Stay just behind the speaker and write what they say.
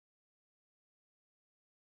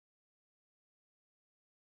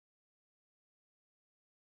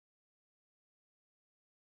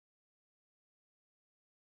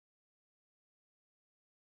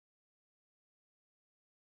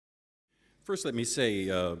First, let me say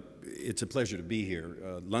it's a pleasure to be here.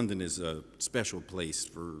 London is a special place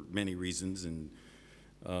for many reasons, and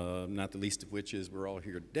not the least of which is we're all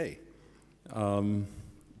here today.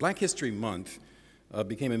 Black History Month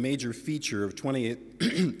became a major feature of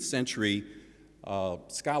 20th century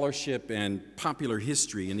scholarship and popular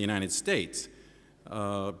history in the United States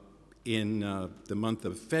in the month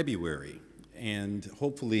of February. And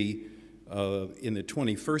hopefully in the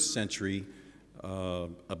 21st century,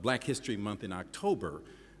 a Black History Month in October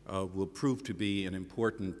will prove to be an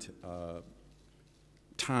important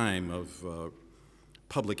time of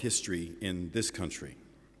public history in this country.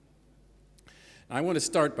 I want to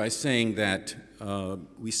start by saying that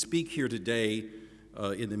we speak here today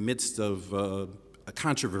in the midst of a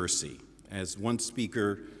controversy, as one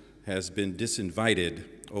speaker has been disinvited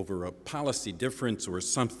over a policy difference or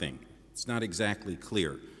something. It's not exactly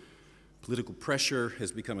clear. Political pressure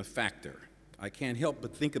has become a factor. I can't help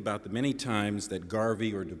but think about the many times that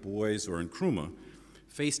Garvey or Du Bois or Nkrumah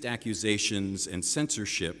faced accusations and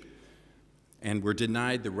censorship and were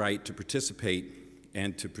denied the right to participate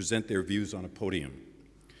and to present their views on a podium.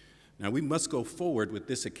 Now, we must go forward with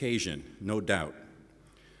this occasion, no doubt.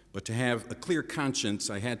 But to have a clear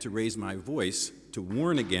conscience, I had to raise my voice to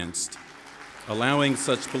warn against allowing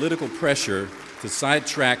such political pressure to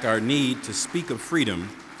sidetrack our need to speak of freedom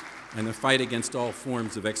and the fight against all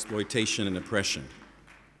forms of exploitation and oppression.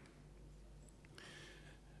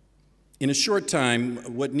 In a short time,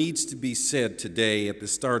 what needs to be said today at the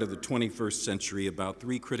start of the 21st century about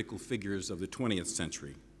three critical figures of the 20th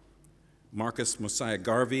century: Marcus Mosiah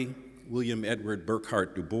Garvey, William Edward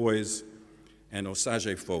Burghardt Du Bois, and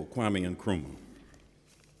Osagyefo Kwame Nkrumah.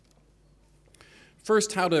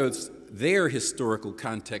 First, how does their historical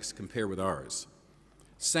context compare with ours?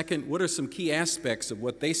 Second, what are some key aspects of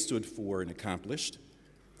what they stood for and accomplished?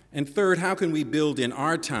 And third, how can we build in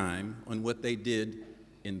our time on what they did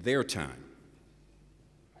in their time?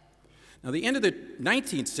 Now, the end of the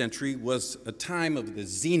 19th century was a time of the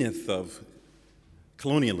zenith of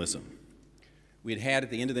colonialism. We had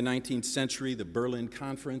at the end of the 19th century the Berlin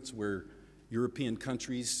Conference, where European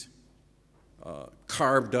countries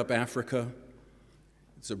carved up Africa.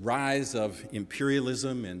 It's a rise of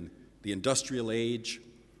imperialism and the industrial age.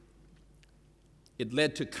 It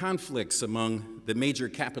led to conflicts among the major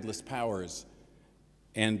capitalist powers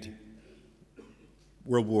and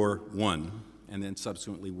World War I, and then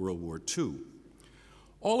subsequently World War II.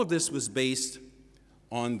 All of this was based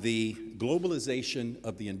on the globalization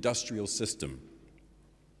of the industrial system,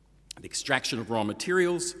 the extraction of raw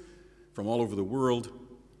materials from all over the world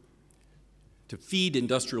to feed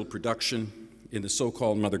industrial production in the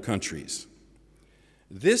so-called mother countries.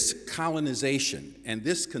 This colonization and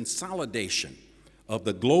this consolidation of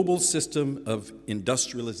the global system of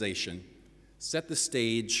industrialization set the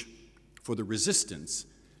stage for the resistance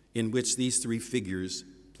in which these three figures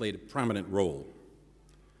played a prominent role.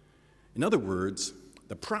 In other words,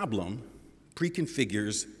 the problem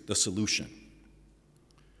preconfigures the solution.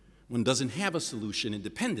 One doesn't have a solution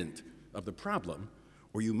independent of the problem,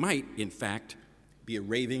 or you might, in fact, be a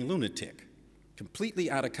raving lunatic, completely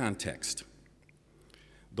out of context,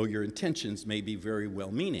 though your intentions may be very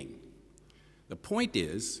well-meaning. The point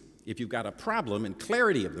is, if you've got a problem and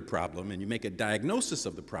clarity of the problem and you make a diagnosis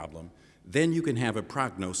of the problem, then you can have a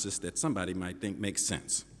prognosis that somebody might think makes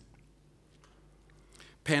sense.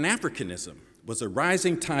 Pan-Africanism was a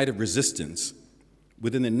rising tide of resistance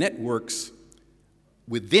within the networks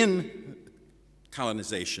within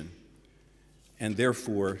colonization, and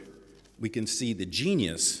therefore we can see the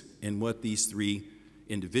genius in what these three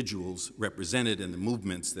individuals represented and the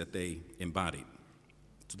movements that they embodied.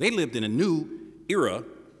 So they lived in a new era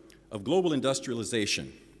of global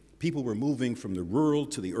industrialization. People were moving from the rural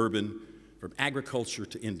to the urban, from agriculture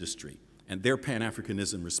to industry, and their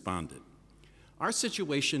Pan-Africanism responded. Our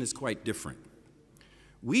situation is quite different.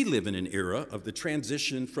 We live in an era of the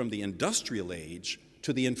transition from the industrial age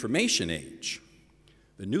to the information age.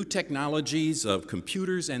 The new technologies of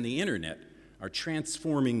computers and the internet are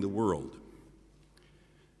transforming the world.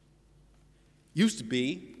 Used to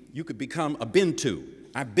be, you could become a been to.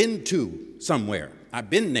 I've been to somewhere. I've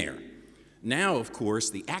been there. Now, of course,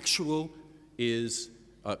 the actual is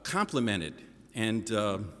complemented and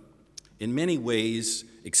in many ways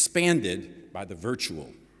expanded by the virtual.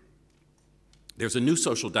 There's a new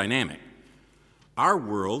social dynamic. Our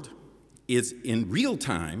world is in real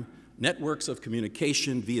time networks of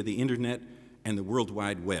communication via the internet and the World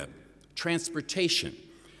Wide Web. Transportation,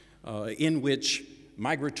 in which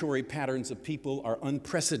migratory patterns of people are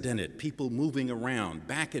unprecedented, people moving around,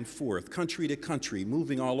 back and forth, country to country,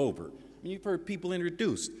 moving all over. I mean, you've heard people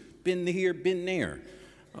introduced, been here, been there.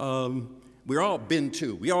 we all been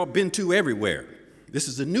to everywhere. This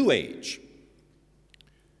is a new age.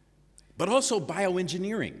 But also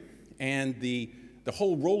bioengineering and the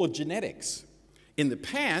whole role of genetics. In the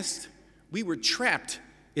past, we were trapped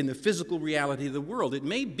in the physical reality of the world. It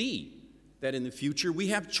may be that in the future we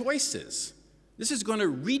have choices. This is going to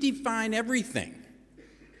redefine everything.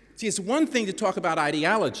 See, it's one thing to talk about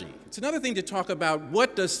ideology. It's another thing to talk about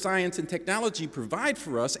what does science and technology provide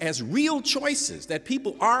for us as real choices that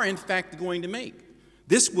people are in fact going to make.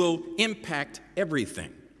 This will impact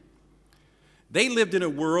everything. They lived in a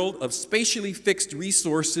world of spatially fixed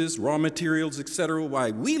resources, raw materials, etc.,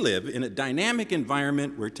 while we live in a dynamic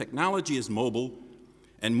environment where technology is mobile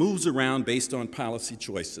and moves around based on policy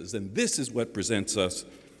choices. And this is what presents us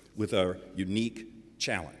with our unique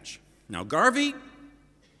challenge. Now, Garvey,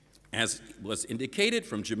 as was indicated,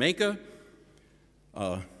 from Jamaica,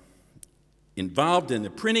 involved in the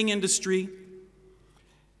printing industry,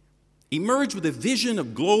 emerged with a vision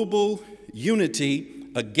of global unity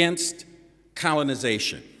against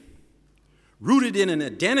colonization, rooted in an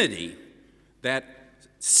identity that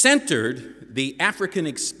centered the African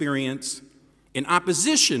experience in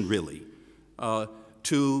opposition, really,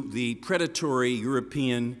 to the predatory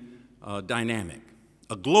European dynamic,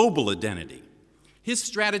 a global identity. His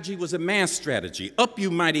strategy was a mass strategy, up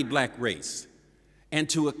you mighty black race. And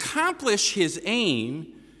to accomplish his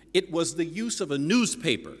aim, it was the use of a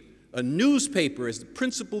newspaper as the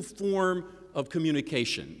principal form of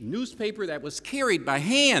communication. Newspaper that was carried by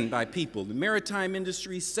hand by people, the maritime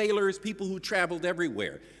industry, sailors, people who traveled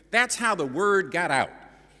everywhere. That's how the word got out,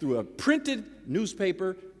 through a printed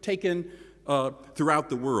newspaper taken throughout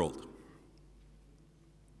the world.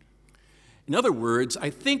 In other words,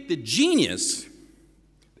 I think the genius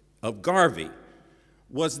of Garvey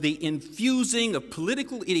was the infusing of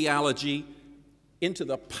political ideology into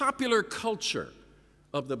the popular culture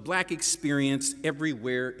of the black experience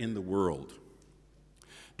everywhere in the world.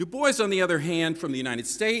 Du Bois, on the other hand, from the United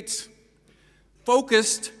States,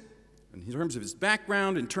 focused, in terms of his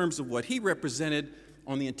background, in terms of what he represented,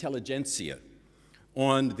 on the intelligentsia,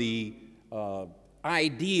 on the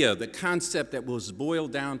idea, the concept that was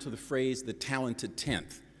boiled down to the phrase, the talented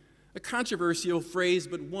tenth. A controversial phrase,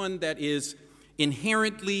 but one that is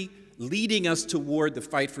inherently leading us toward the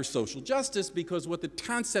fight for social justice, because what the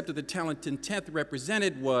concept of the talented tenth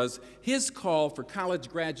represented was his call for college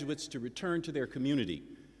graduates to return to their community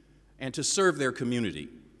and to serve their community.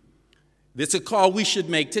 It's a call we should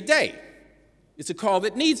make today. It's a call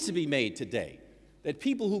that needs to be made today, that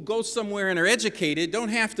people who go somewhere and are educated don't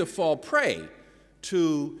have to fall prey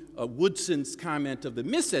to Woodson's comment of the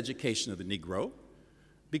miseducation of the Negro,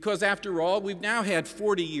 because after all, we've now had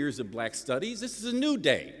 40 years of black studies. This is a new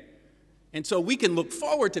day. And so we can look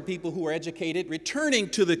forward to people who are educated returning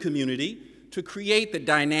to the community to create the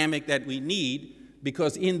dynamic that we need,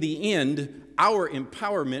 because in the end, our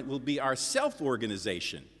empowerment will be our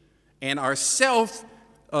self-organization and our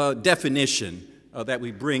self-definition that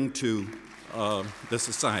we bring to the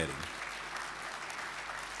society.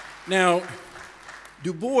 Now,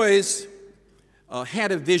 Du Bois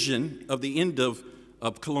had a vision of the end of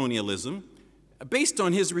colonialism based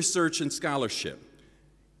on his research and scholarship.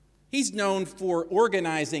 He's known for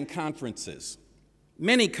organizing conferences,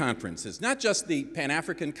 many conferences, not just the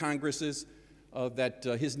Pan-African Congresses that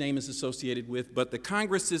his name is associated with, but the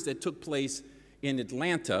congresses that took place in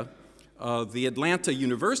Atlanta, the Atlanta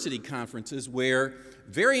University conferences, where,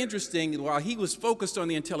 very interesting, while he was focused on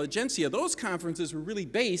the intelligentsia, those conferences were really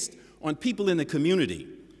based on people in the community.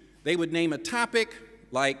 They would name a topic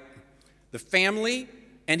like the family,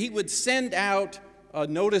 and he would send out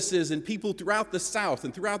notices, and people throughout the South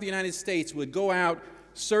and throughout the United States would go out,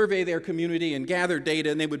 survey their community, and gather data,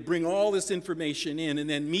 and they would bring all this information in and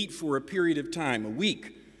then meet for a period of time, a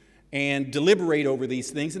week, and deliberate over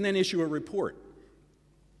these things, and then issue a report.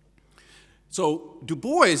 So Du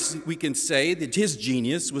Bois, we can say that his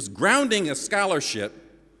genius was grounding a scholarship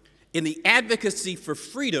in the advocacy for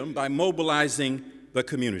freedom by mobilizing the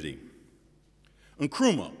community.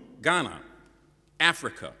 Nkrumah, Ghana,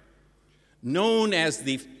 Africa, known as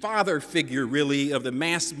the father figure, really, of the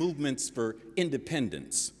mass movements for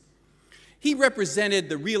independence. He represented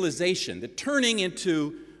the realization, the turning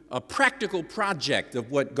into a practical project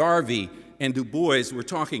of what Garvey and Du Bois were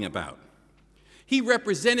talking about. He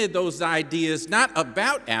represented those ideas not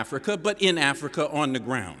about Africa, but in Africa on the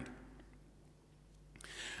ground.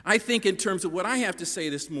 I think in terms of what I have to say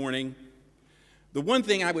this morning, the one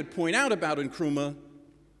thing I would point out about Nkrumah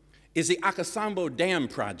is the Akasambo Dam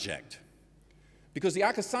project. Because the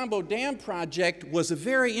Akasambo Dam project was a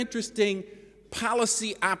very interesting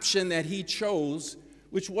policy option that he chose,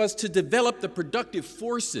 which was to develop the productive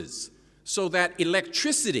forces so that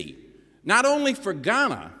electricity, not only for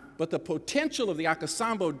Ghana, but the potential of the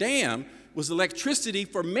Akasambo Dam was electricity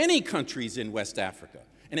for many countries in West Africa.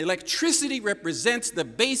 And electricity represents the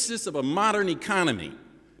basis of a modern economy.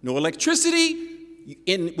 No electricity,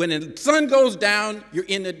 when the sun goes down, you're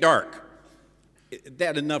in the dark.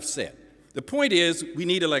 That enough said. The point is, we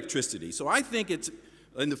need electricity. So I think it's,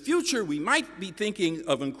 in the future, we might be thinking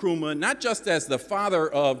of Nkrumah not just as the father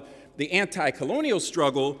of the anti-colonial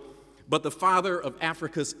struggle, but the father of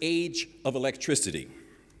Africa's age of electricity.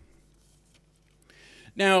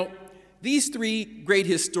 Now, these three great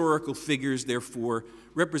historical figures, therefore,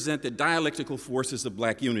 represent the dialectical forces of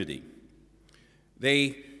black unity.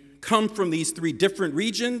 They come from these three different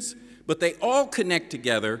regions, but they all connect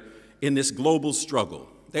together in this global struggle.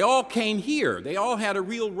 They all came here. They all had a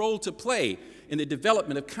real role to play in the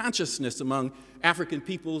development of consciousness among African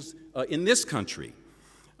peoples in this country.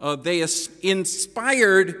 They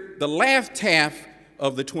inspired the last half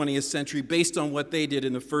of the 20th century based on what they did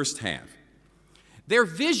in the first half. Their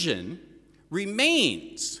vision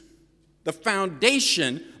remains the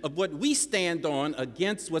foundation of what we stand on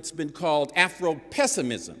against what's been called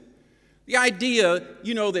Afro-pessimism. The idea,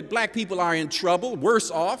 you know, that black people are in trouble, worse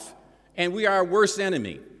off, and we are our worst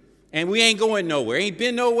enemy. And we ain't going nowhere, ain't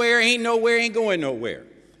been nowhere, ain't going nowhere.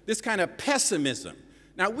 This kind of pessimism.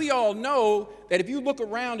 Now, we all know that if you look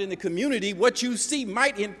around in the community, what you see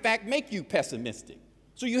might, in fact, make you pessimistic.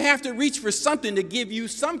 So you have to reach for something to give you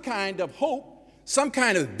some kind of hope, some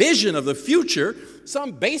kind of vision of the future,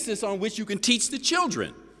 some basis on which you can teach the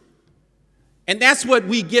children. And that's what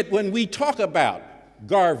we get when we talk about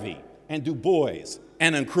Garvey and Du Bois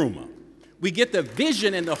and Nkrumah. We get the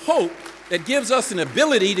vision and the hope that gives us an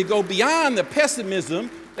ability to go beyond the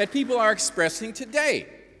pessimism that people are expressing today.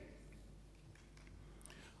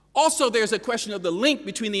 Also, there's a question of the link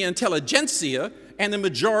between the intelligentsia and the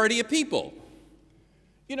majority of people.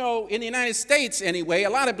 You know, in the United States, anyway, a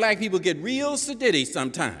lot of black people get real sedity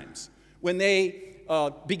sometimes when they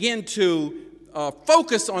begin to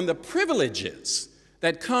focus on the privileges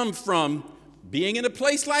that come from being in a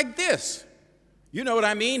place like this. You know what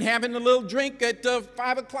I mean? Having a little drink at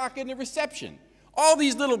 5 o'clock in the reception. All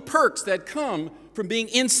these little perks that come from being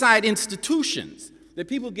inside institutions, that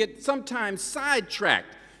people get sometimes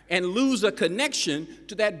sidetracked and lose a connection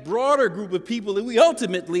to that broader group of people that we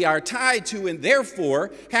ultimately are tied to and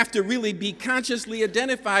therefore have to really be consciously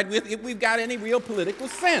identified with if we've got any real political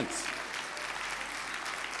sense.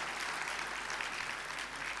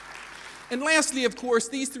 And lastly, of course,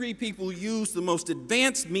 these three people use the most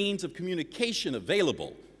advanced means of communication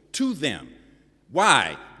available to them.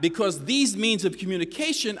 Why? Because these means of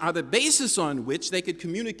communication are the basis on which they could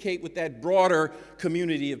communicate with that broader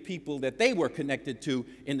community of people that they were connected to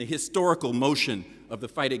in the historical motion of the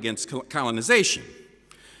fight against colonization.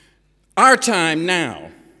 Our time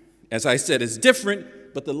now, as I said, is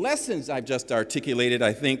different, but the lessons I've just articulated,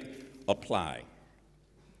 I think, apply.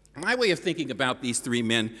 My way of thinking about these three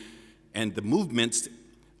men and the movements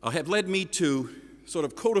have led me to sort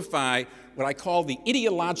of codify what I call the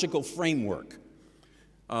ideological framework.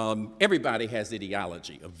 Everybody has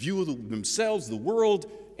ideology, a view of themselves, the world,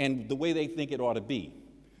 and the way they think it ought to be.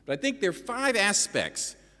 But I think there are 5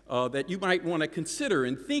 aspects that you might want to consider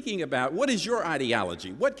in thinking about what is your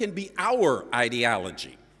ideology? What can be our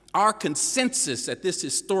ideology, our consensus at this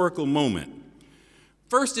historical moment?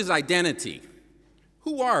 First is identity.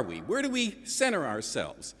 Who are we? Where do we center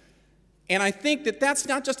ourselves? And I think that that's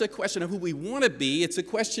not just a question of who we want to be, it's a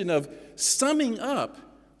question of summing up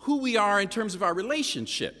who we are in terms of our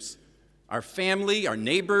relationships, our family, our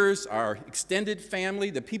neighbors, our extended family,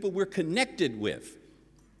 the people we're connected with.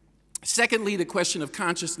 Secondly, the question of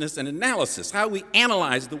consciousness and analysis, how we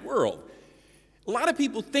analyze the world. A lot of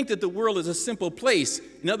people think that the world is a simple place.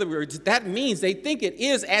 In other words, that means they think it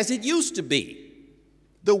is as it used to be.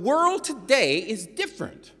 The world today is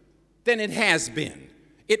different than it has been.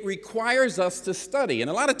 It requires us to study. And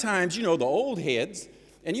a lot of times, you know, the old heads,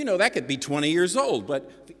 and you know that could be 20 years old,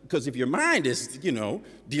 but because if your mind is, you know,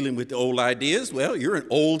 dealing with the old ideas, well, you're an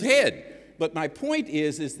old head. But my point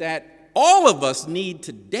is that all of us need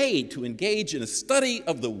today to engage in a study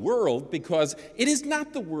of the world because it is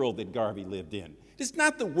not the world that Garvey lived in. It's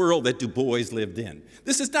not the world that Du Bois lived in.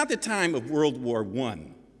 This is not the time of World War I.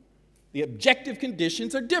 The objective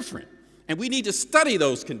conditions are different, and we need to study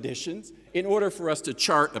those conditions in order for us to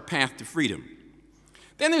chart a path to freedom.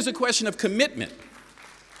 Then there's a question of commitment.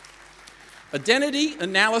 Identity,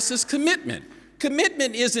 analysis, commitment.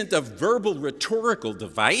 Commitment isn't a verbal rhetorical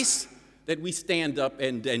device that we stand up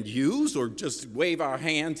and use or just wave our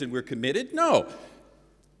hands and we're committed. No.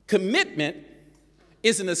 Commitment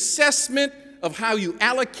is an assessment of how you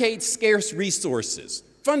allocate scarce resources.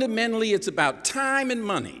 Fundamentally, it's about time and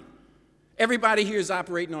money. Everybody here is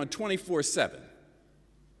operating on 24/7.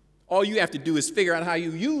 All you have to do is figure out how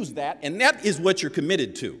you use that, and that is what you're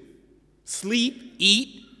committed to. Sleep,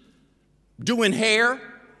 eat, doing hair.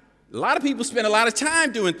 A lot of people spend a lot of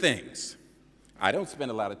time doing things. I don't spend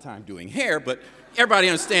a lot of time doing hair, but everybody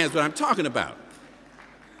understands what I'm talking about.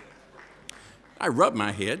 I rub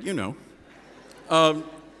my head, you know.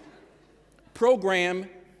 Program,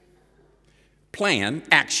 plan,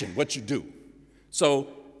 action, what you do. So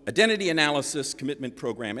identity analysis, commitment,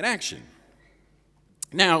 program, and action.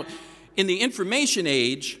 Now, in the information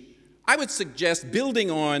age, I would suggest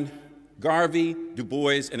building on Garvey, Du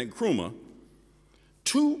Bois, and Nkrumah,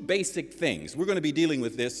 two basic things. We're going to be dealing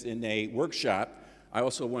with this in a workshop. I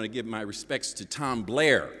also want to give my respects to Tom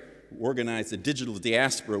Blair, who organized the Digital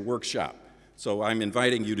Diaspora workshop. So I'm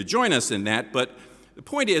inviting you to join us in that. But the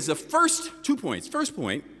point is, the first 2 points. First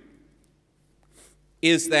point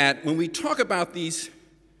is that when we talk about these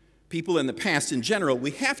people in the past in general,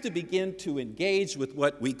 we have to begin to engage with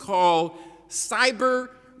what we call cyber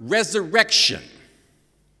resurrection.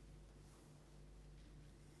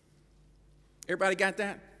 Everybody got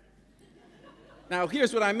that? Now,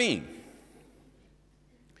 here's what I mean.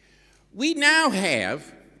 We now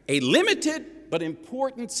have a limited but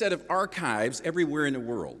important set of archives everywhere in the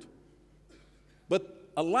world. But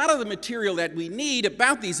a lot of the material that we need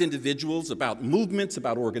about these individuals, about movements,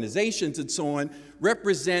 about organizations, and so on,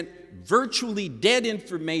 represent virtually dead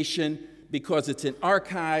information because it's in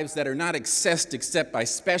archives that are not accessed except by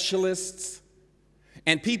specialists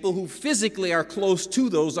and people who physically are close to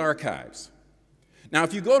those archives. Now,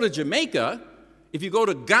 if you go to Jamaica, if you go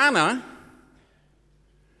to Ghana,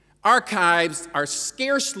 archives are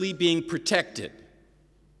scarcely being protected.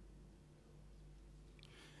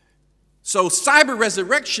 So cyber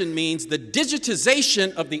resurrection means the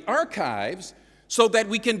digitization of the archives so that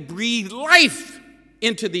we can breathe life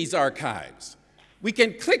into these archives. We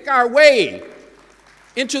can click our way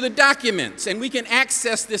into the documents and we can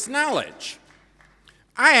access this knowledge.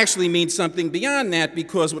 I actually mean something beyond that,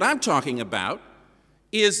 because what I'm talking about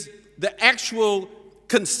is the actual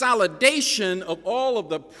consolidation of all of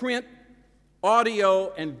the print,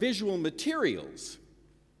 audio, and visual materials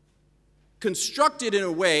constructed in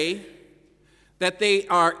a way that they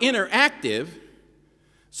are interactive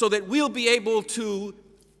so that we'll be able to,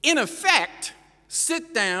 in effect,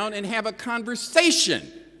 sit down and have a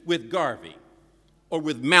conversation with Garvey or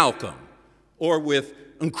with Malcolm or with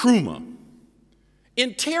Nkrumah,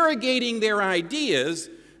 interrogating their ideas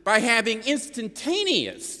by having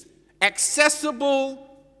instantaneous,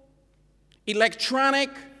 accessible, electronic,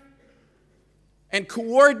 and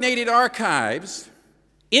coordinated archives,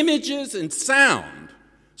 images and sound,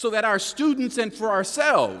 so that our students and for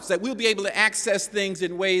ourselves, that we'll be able to access things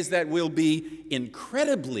in ways that will be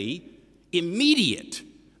incredibly immediate.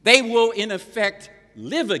 They will, in effect,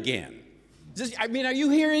 live again. I mean, are you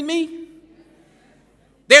hearing me?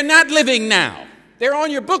 They're not living now. They're on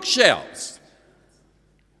your bookshelves.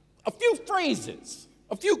 A few phrases,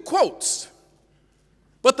 a few quotes,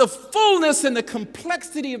 but the fullness and the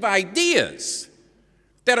complexity of ideas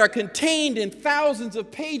that are contained in thousands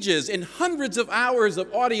of pages and hundreds of hours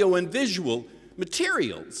of audio and visual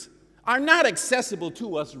materials are not accessible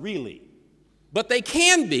to us really. But they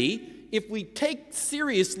can be if we take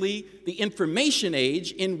seriously the information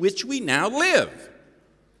age in which we now live.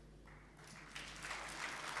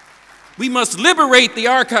 We must liberate the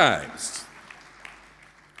archives.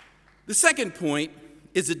 The second point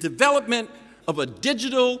is the development of a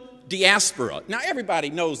digital diaspora. Now, everybody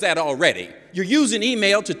knows that already. You're using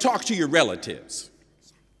email to talk to your relatives.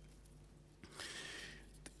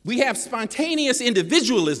 We have spontaneous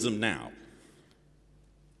individualism now.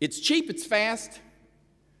 It's cheap, it's fast,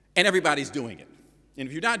 and everybody's doing it. And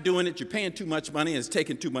if you're not doing it, you're paying too much money and it's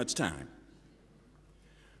taking too much time.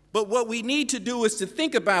 But what we need to do is to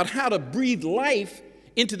think about how to breathe life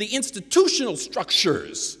into the institutional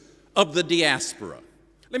structures of the diaspora.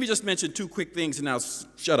 Let me just mention two quick things and I'll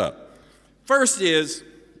shut up. First is,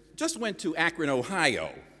 just went to Akron, Ohio.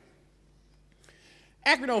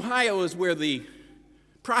 Akron, Ohio is where the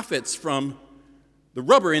profits from the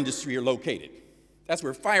rubber industry are located. That's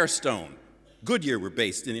where Firestone, Goodyear were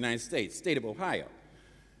based in the United States, state of Ohio.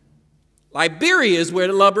 Liberia is where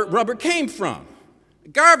the rubber came from.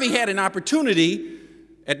 Garvey had an opportunity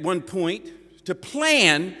at one point to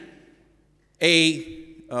plan a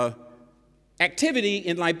activity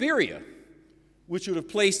in Liberia, which would have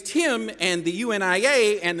placed him and the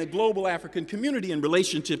UNIA and the global African community in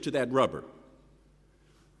relationship to that rubber.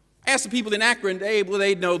 Ask the people in Akron,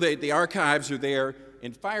 they know that the archives are there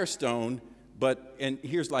in Firestone, and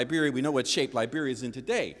here's Liberia. We know what shape Liberia is in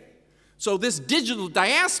today. So this digital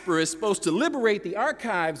diaspora is supposed to liberate the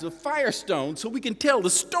archives of Firestone so we can tell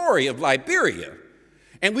the story of Liberia.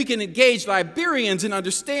 And we can engage Liberians in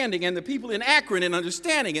understanding and the people in Akron in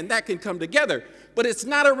understanding, and that can come together. But it's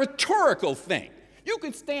not a rhetorical thing. You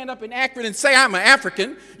can stand up in Akron and say, I'm an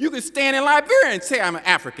African. You can stand in Liberia and say, I'm an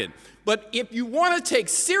African. But if you want to take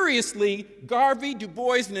seriously Garvey, Du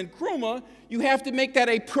Bois, and Nkrumah, you have to make that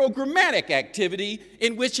a programmatic activity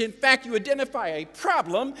in which, in fact, you identify a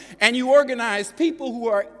problem and you organize people who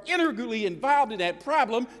are integrally involved in that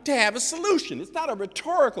problem to have a solution. It's not a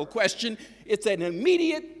rhetorical question. It's an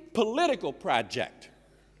immediate political project.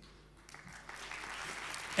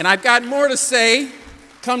 And I've got more to say.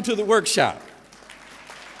 Come to the workshop.